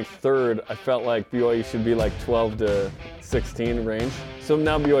BYU got ranked 3rd, I felt like BYU should be like 12 to 16 range. So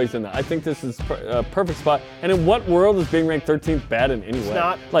now BYU's in that. I think this is a perfect spot. And in what world is being ranked 13th bad in any way?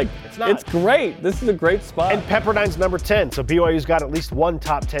 not. Like, It's not. It's great. This is a great spot. And Pepperdine's number 10, so BYU's got at least one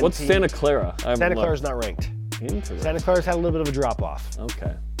top 10 What's team. Santa Clara? Santa Clara's not ranked. Interesting. Santa Clara's had a little bit of a drop-off.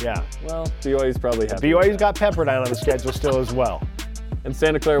 Okay. Yeah. Well, BYU's probably happy. BYU's got Pepperdine on the schedule still as well. And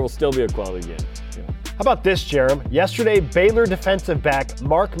Santa Clara will still be a quality game. Yeah. How about this, Jerem? Yesterday, Baylor defensive back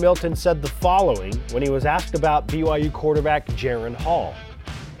Mark Milton said the following when he was asked about BYU quarterback Jaren Hall.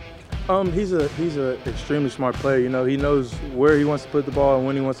 He's a extremely smart player. You know, he knows where he wants to put the ball and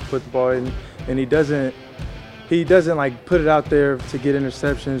when he wants to put the ball, and he doesn't like put it out there to get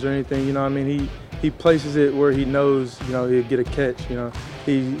interceptions or anything. You know what I mean? He places it where he knows, you know, he'll get a catch. You know,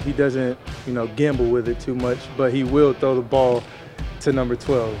 he doesn't, you know, gamble with it too much, but he will throw the ball to number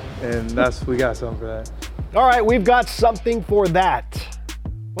 12, and we got something for that. All right, we've got something for that.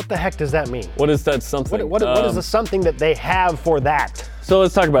 What the heck does that mean? What is that something? What is the something that they have for that? So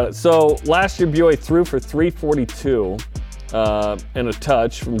let's talk about it. So last year, BYU threw for 342 and a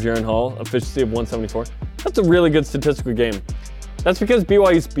touch from Jaren Hall, efficiency of 174. That's a really good statistical game. That's because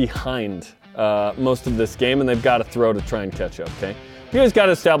BYU's behind most of this game, and they've got to throw to try and catch up, okay? BYU's got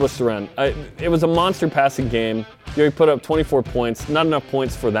to establish the run. It was a monster passing game. BYU put up 24 points, not enough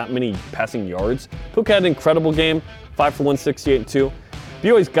points for that many passing yards. Puka had an incredible game, 5 for 168 and 2.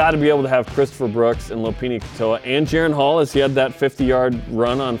 BYU's got to be able to have Christopher Brooks and Lopini Katoa and Jaren Hall as he had that 50-yard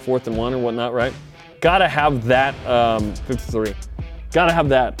run on 4th and 1 or whatnot, right? Got to have that 53. Got to have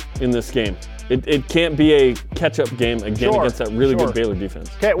that in this game. It can't be a catch-up game again against that really good Baylor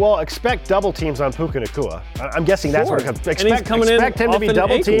defense. Okay, well, expect double teams on Puka Nacua. I'm guessing that's what it comes. Expect him to be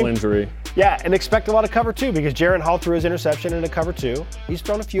double team. Injury. Yeah, and expect a lot of cover two because Jaren Hall threw his interception in a cover two. He's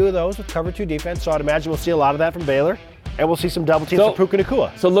thrown a few of those with cover two defense, so I'd imagine we'll see a lot of that from Baylor. And we'll see some double teams for Puka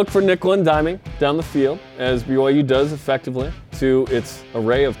Nacua. So look for nickel and diming down the field, as BYU does effectively, to its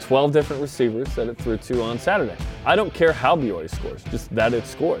array of 12 different receivers that it threw to on Saturday. I don't care how BYU scores, just that it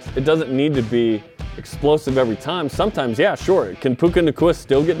scores. It doesn't need to be explosive every time. Sometimes, yeah, sure. Can Puka Nacua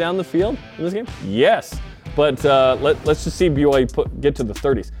still get down the field in this game? Yes. But let's just see BYU get to the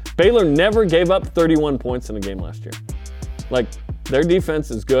 30s. Baylor never gave up 31 points in a game last year. Like, their defense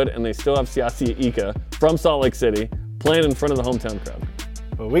is good, and they still have Siasi Ika from Salt Lake City playing in front of the hometown crowd.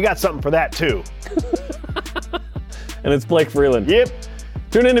 Well, we got something for that, too. And it's Blake Freeland. Yep.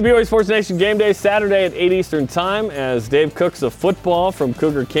 Tune in to BYU Sports Nation Game Day Saturday at 8 Eastern Time as Dave cooks a football from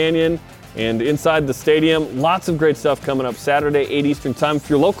Cougar Canyon and inside the stadium. Lots of great stuff coming up Saturday, 8 Eastern Time. If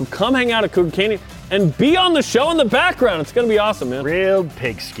you're local, come hang out at Cougar Canyon and be on the show in the background. It's going to be awesome, man. Grilled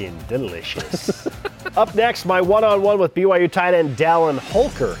pigskin. Delicious. Up next, my one-on-one with BYU tight end Dallin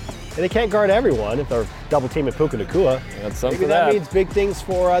Holker. And they can't guard everyone if they're double teaming Puka Nacua. That's something. Maybe that means big things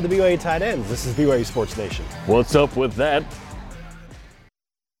for the BYU tight ends. This is BYU Sports Nation. What's up with that?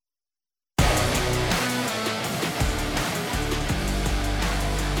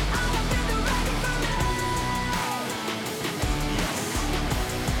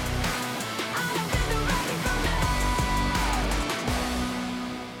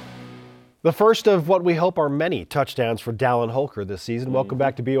 The first of what we hope are many touchdowns for Dallin Holker this season. Welcome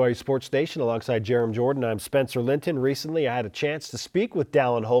back to BYU Sports Station alongside Jerem Jordan. I'm Spencer Linton. Recently, I had a chance to speak with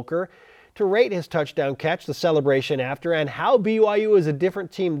Dallin Holker to rate his touchdown catch, the celebration after, and how BYU is a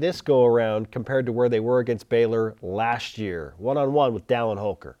different team this go-around compared to where they were against Baylor last year. One-on-one with Dallin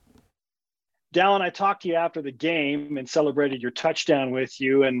Holker. Dallin, I talked to you after the game and celebrated your touchdown with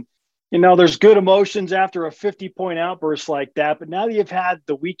you, and you know, there's good emotions after a 50-point outburst like that, but now that you've had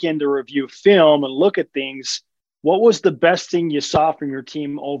the weekend to review film and look at things, what was the best thing you saw from your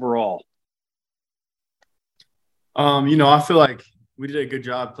team overall? You know, I feel like we did a good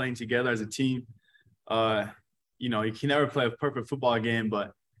job playing together as a team. You know, you can never play a perfect football game,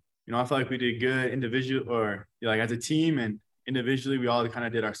 but, you know, I feel like we did good individual or like as a team and individually, we all kind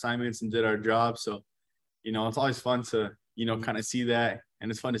of did our assignments and did our job. So, you know, it's always fun to, you know, kind of see that. And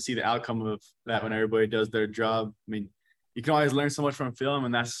it's fun to see the outcome of that when everybody does their job. I mean, you can always learn so much from film,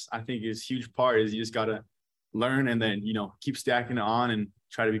 and that's, I think, is a huge part is you just got to learn and then, you know, keep stacking it on and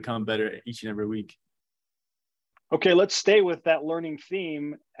try to become better each and every week. Okay, let's stay with that learning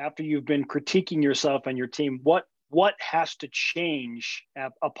theme. After you've been critiquing yourself and your team, what has to change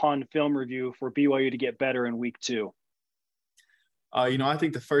upon film review for BYU to get better in week 2? You know, I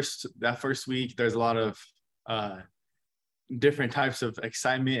think that first week, there's a lot of different types of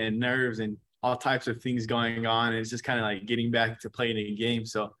excitement and nerves and all types of things going on. And it's just kind of like getting back to playing a game.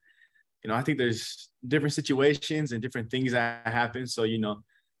 So, you know, I think there's different situations and different things that happen. So, you know,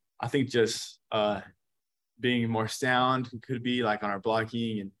 I think just being more sound could be like on our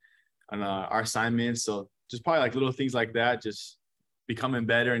blocking and on our assignments. So just probably like little things like that, just becoming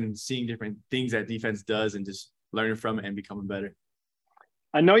better and seeing different things that defense does and just learning from it and becoming better.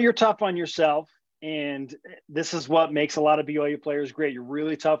 I know you're tough on yourself. And this is what makes a lot of BYU players great. You're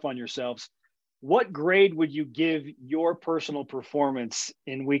really tough on yourselves. what grade would you give your personal performance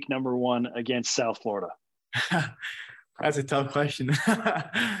in week number 1 against South Florida? That's a tough question.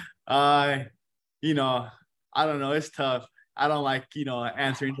 You know, I don't know. It's tough. I don't like,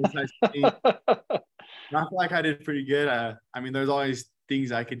 answering those types of things. I feel like I did pretty good. I mean, there's always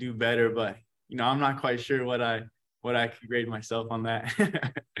things I could do better, but, I'm not quite sure what I could grade myself on that.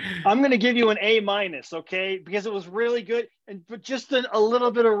 I'm going to give you an A-, okay? Because it was really good, but just a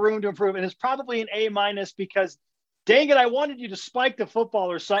little bit of room to improve. And it's probably an A- because, dang it, I wanted you to spike the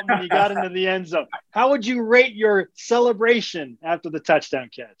football or something when you got into the end zone. How would you rate your celebration after the touchdown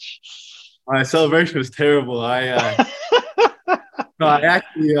catch? My celebration was terrible. I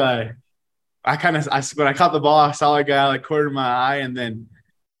actually, when I caught the ball, I saw a guy like cornered my eye, and then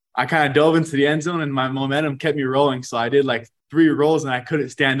I kind of dove into the end zone, and my momentum kept me rolling. So I did like 3 rolls, and I couldn't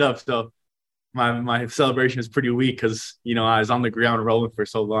stand up. So my celebration was pretty weak because, I was on the ground rolling for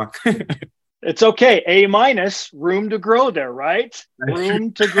so long. It's okay. A-, room to grow there, right? That's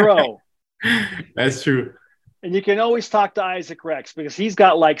room true. To grow. That's true. And you can always talk to Isaac Rex because he's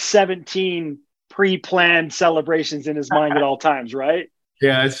got like 17 pre-planned celebrations in his mind at all times, right?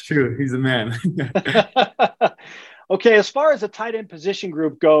 Yeah, that's true. He's a man. Okay, as far as the tight end position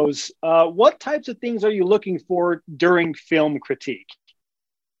group goes, what types of things are you looking for during film critique?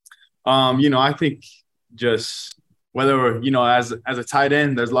 I think just whether we're, as a tight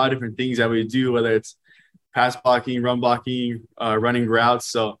end, there's a lot of different things that we do, whether it's pass blocking, run blocking, running routes.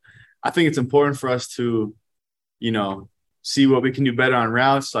 So I think it's important for us to, see what we can do better on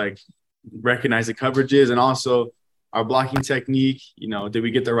routes, like recognize the coverages and also our blocking technique. Did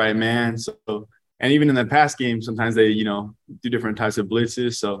we get the right man? So, and even in the pass game, sometimes they, do different types of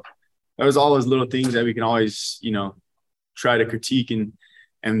blitzes. So there's all those little things that we can always, try to critique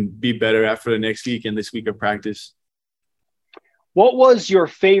and be better at for the next week and this week of practice. What was your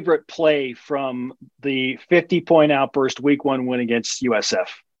favorite play from the 50-point outburst week 1 win against USF?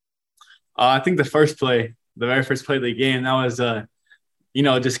 I think the very first play of the game, that was,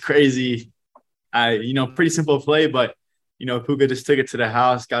 just crazy. Pretty simple play, but, Puka just took it to the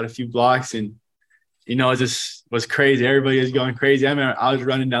house, got a few blocks, and, it just was crazy. Everybody was going crazy. I remember I was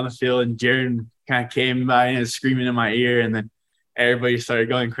running down the field, and Jared kind of came by and was screaming in my ear, and then everybody started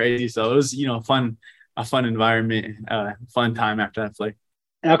going crazy. So it was, a fun environment, fun time after that play.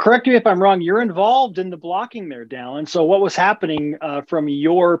 Now, correct me if I'm wrong, you're involved in the blocking there, Dallin. So what was happening from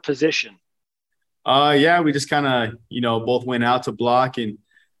your position? Yeah, we just kind of, both went out to block, and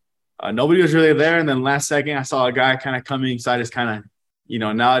nobody was really there. And then last second, I saw a guy kind of coming. So I just kind of,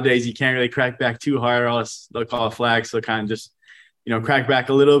 nowadays you can't really crack back too hard or else they'll call a flag. So kind of just, crack back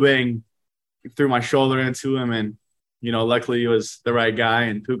a little bit and threw my shoulder into him. And, luckily it was the right guy,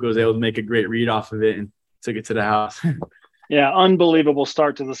 and Puka was able to make a great read off of it and took it to the house. Yeah, unbelievable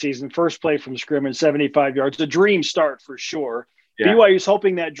start to the season. First play from scrimmage, 75 yards. A dream start for sure. Yeah. BYU's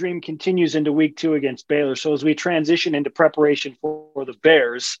hoping that dream continues into week 2 against Baylor. So as we transition into preparation for the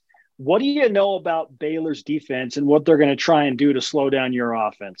Bears, what do you know about Baylor's defense and what they're going to try and do to slow down your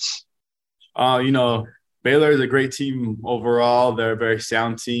offense? Baylor is a great team overall. They're a very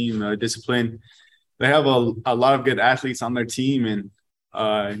sound team, disciplined. They have a lot of good athletes on their team. And,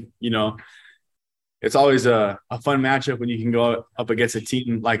 it's always a fun matchup when you can go up against a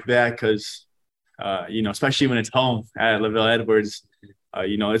team like that because, especially when it's home at LaVelle Edwards,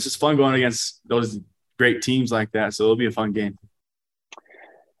 it's just fun going against those great teams like that. So it'll be a fun game.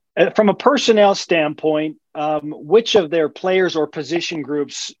 From a personnel standpoint, which of their players or position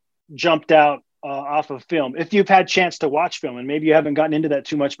groups jumped out off of film? If you've had a chance to watch film, and maybe you haven't gotten into that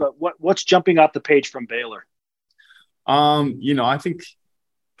too much, but what's jumping off the page from Baylor? I think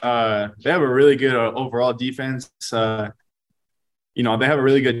they have a really good overall defense. They have a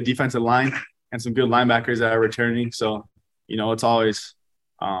really good defensive line and some good linebackers that are returning. So, it's always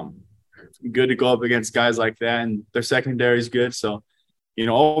good to go up against guys like that, and their secondary is good. So,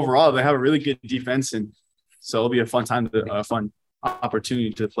 overall, they have a really good defense, and so it'll be a fun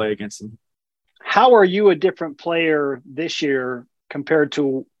opportunity to play against them. How are you a different player this year compared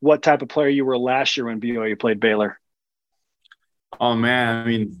to what type of player you were last year when BYU played Baylor? Oh, man. I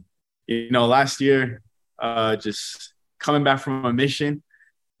mean, last year, just coming back from a mission,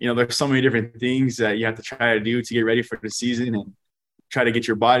 there's so many different things that you have to try to do to get ready for the season and try to get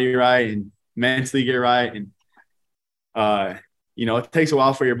your body right and mentally get right. And, it takes a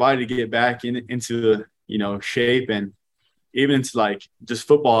while for your body to get back into, shape and even into like just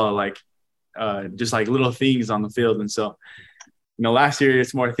football, like just like little things on the field. And so, last year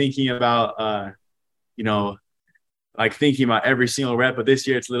it's more thinking about, like thinking about every single rep, but this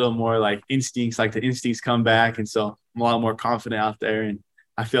year it's a little more like instincts, like the instincts come back. And so I'm a lot more confident out there and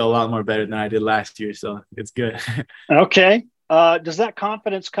I feel a lot more better than I did last year, so it's good. Okay. Does that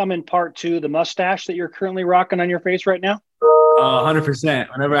confidence come in part to the mustache that you're currently rocking on your face right now?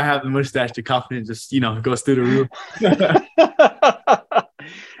 100%. Whenever I have the mustache, the confidence just, goes through the roof.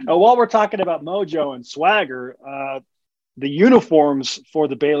 While we're talking about mojo and swagger, the uniforms for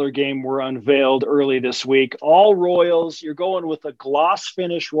the Baylor game were unveiled early this week. All Royals. You're going with a gloss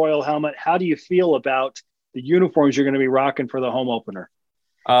finish Royal helmet. How do you feel about the uniforms you're going to be rocking for the home opener?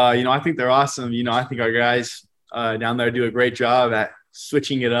 I think they're awesome. I think our guys down there do a great job at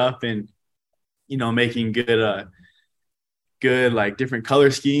switching it up and, making good like different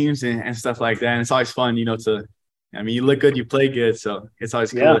color schemes and stuff like that. And it's always fun, you look good, you play good. So it's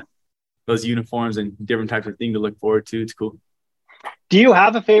always cool. Yeah. Those uniforms and different types of things to look forward to. It's cool. Do you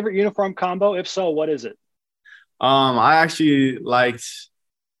have a favorite uniform combo? If so, what is it? I actually liked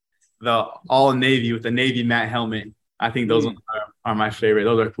the all navy with the navy matte helmet. I think those are my favorite.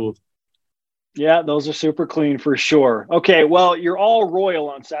 Those are cool. Yeah, those are super clean for sure. Okay, well, you're all Royal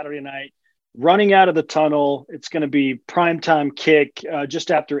on Saturday night. Running out of the tunnel, it's going to be primetime kick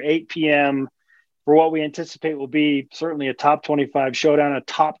just after 8 p.m. for what we anticipate will be certainly a top 25 showdown, a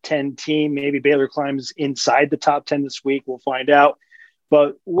top 10 team. Maybe Baylor climbs inside the top 10 this week. We'll find out.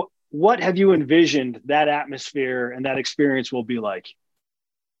 But what have you envisioned that atmosphere and that experience will be like?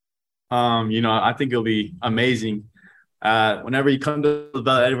 I think it'll be amazing. Whenever you come to the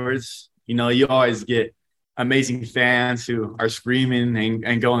Bell Edwards, you always get amazing fans who are screaming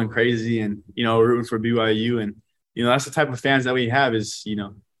and going crazy and, rooting for BYU. And, that's the type of fans that we have is,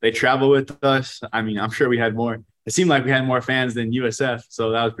 they travel with us. I mean, I'm sure we had more. It seemed like we had more fans than USF,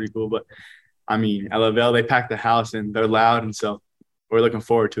 so that was pretty cool. But, at LaVell, they packed the house and they're loud, and so we're looking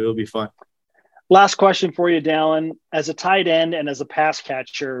forward to it. It'll be fun. Last question for you, Dallin. As a tight end and as a pass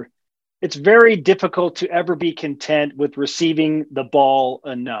catcher, it's very difficult to ever be content with receiving the ball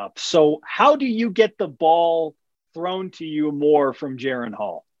enough. So how do you get the ball thrown to you more from Jaren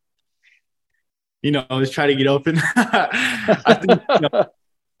Hall? Just try to get open. I think,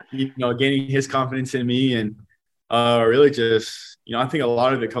 gaining his confidence in me and really just, I think a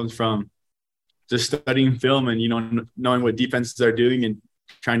lot of it comes from just studying film and, knowing what defenses are doing and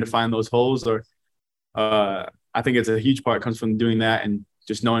trying to find those holes. Or I think it's a huge part comes from doing that and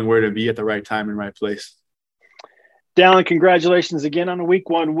just knowing where to be at the right time and right place. Dallin, congratulations again on a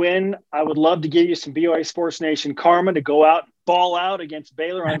week 1 win. I would love to give you some BYU Sports Nation karma to go out, ball out against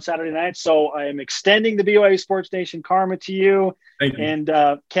Baylor on Saturday night. So I am extending the BYU Sports Nation karma to you. Thank you.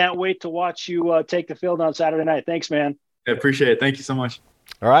 And can't wait to watch you take the field on Saturday night. Thanks, man. I appreciate it. Thank you so much.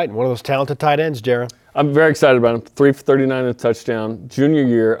 All right, one of those talented tight ends, Jaren. I'm very excited about him. 3 for 39 and a touchdown. Junior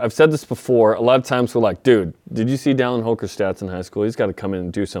year, I've said this before. A lot of times we're like, dude, did you see Dallin Holker's stats in high school? He's got to come in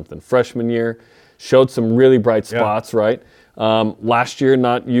and do something. Freshman year, showed some really bright spots, right? Last year,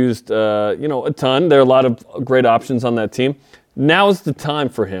 not used, a ton. There are a lot of great options on that team. Now is the time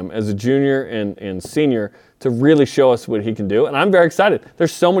for him as a junior and senior to really show us what he can do. And I'm very excited.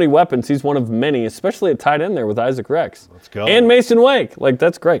 There's so many weapons. He's one of many, especially at tight end there with Isaac Rex. Let's go. And Mason Wake.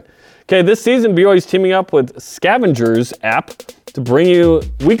 That's great. Okay, this season, BYU's teaming up with Scavengers app to bring you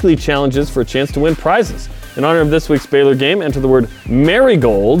weekly challenges for a chance to win prizes. In honor of this week's Baylor game, enter the word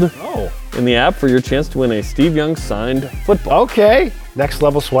Marigold in the app for your chance to win a Steve Young signed football. Okay, next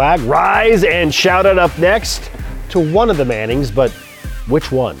level swag. Rise and shout it up next to one of the Mannings, but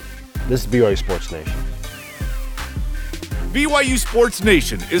which one? This is BYU Sports Nation. BYU Sports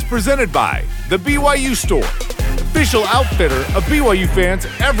Nation is presented by The BYU Store, official outfitter of BYU fans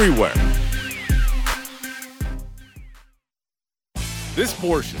everywhere. This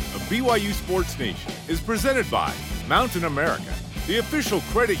portion of BYU Sports Nation is presented by Mountain America, the official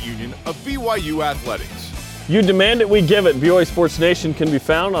credit union of BYU Athletics. You demand it, we give it. BYU Sports Nation can be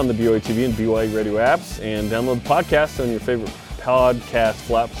found on the BYU TV and BYU radio apps, and download the podcast on your favorite podcast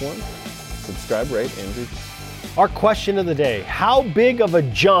platform. Subscribe, rate, and review. Our question of the day: how big of a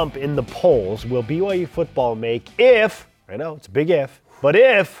jump in the polls will BYU football make if, I know it's a big if, but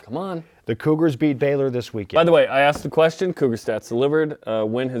if, come on, the Cougars beat Baylor this weekend? By the way, I asked the question, Cougar Stats delivered.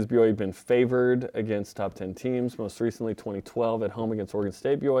 When has BYU been favored against top 10 teams? Most recently, 2012 at home against Oregon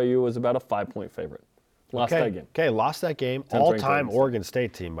State. BYU was about a 5-point favorite. Lost that game. Okay, lost that game. All-time Oregon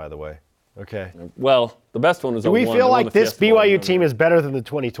State team, by the way. Okay. Well, the best one was 0-1. Do we feel like this BYU team is better than the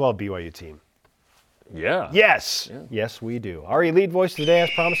 2012 BYU team? Yeah. Yes. Yeah. Yes, we do. Our elite voice today, as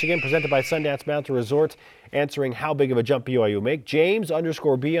promised again, presented by Sundance Mountain Resort, answering how big of a jump BYU will make.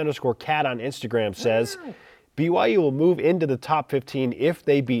 James_B_cat on Instagram says, BYU will move into the top 15 if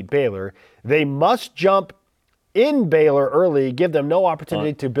they beat Baylor. They must jump in Baylor early, give them no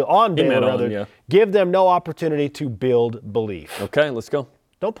opportunity to build on Baylor, give them no opportunity to build belief. Okay, let's go.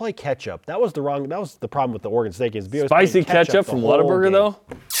 Don't play ketchup. That was the problem with the Oregon State games. Spicy ketchup from Whataburger, though?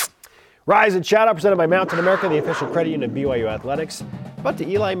 Rise and Shout Out presented by Mountain America, the official credit union of BYU Athletics. But to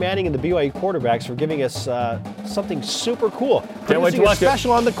Eli Manning and the BYU quarterbacks for giving us something super cool. Can't wait to watch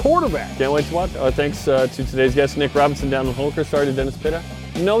special on the quarterback. Can't wait to watch. Thanks to today's guest, Nick Robinson down in Holker. Sorry to Dennis Pitta.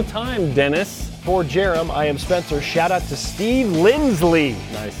 No time, Dennis. For Jerem, I am Spencer. Shout out to Steve Lindsley.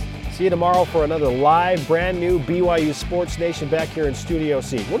 Nice. See you tomorrow for another live, brand new BYU Sports Nation back here in Studio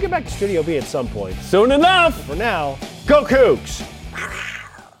C. We'll get back to Studio B at some point. Soon enough. For now, go Cougs!